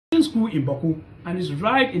boarding school in Bawku, and it's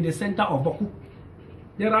right in the center of Bawku.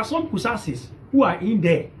 There are some Kusasis who are in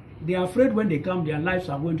there. They are afraid when they come, their lives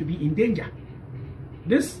are going to be in danger.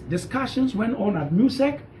 These discussions went on at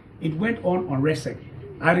MUSEC, it went on RECSEC.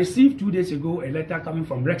 I received 2 days ago a letter coming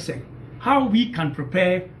from RECSEC, how we can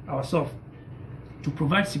prepare ourselves to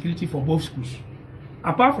provide security for both schools.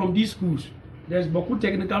 Apart from these schools, there's Bawku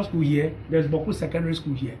Technical School here, there's Bawku Secondary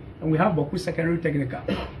School here, and we have Bawku Secondary Technical.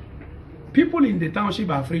 People in the township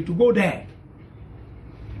are afraid to go there.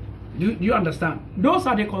 Do you understand? Those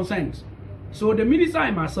are the concerns. So the minister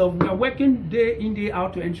and myself, we are working day in, day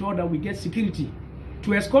out to ensure that we get security,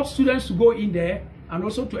 to escort students to go in there, and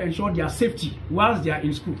also to ensure their safety whilst they are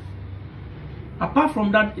in school. Apart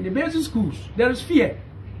from that, in the basic schools, there is fear.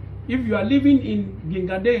 If you are living in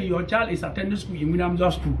Gingade and your child is attending school in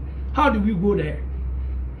Williamsburg School, how do we go there?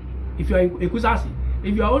 If you are in Ekusasi,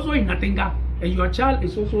 if you are also in Natenga and your child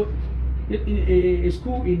is also in a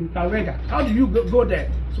school in Talrega, how do you go there?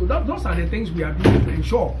 So those are the things we are doing to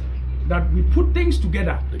ensure that we put things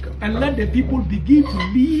together and let the people begin to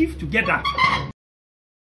live together.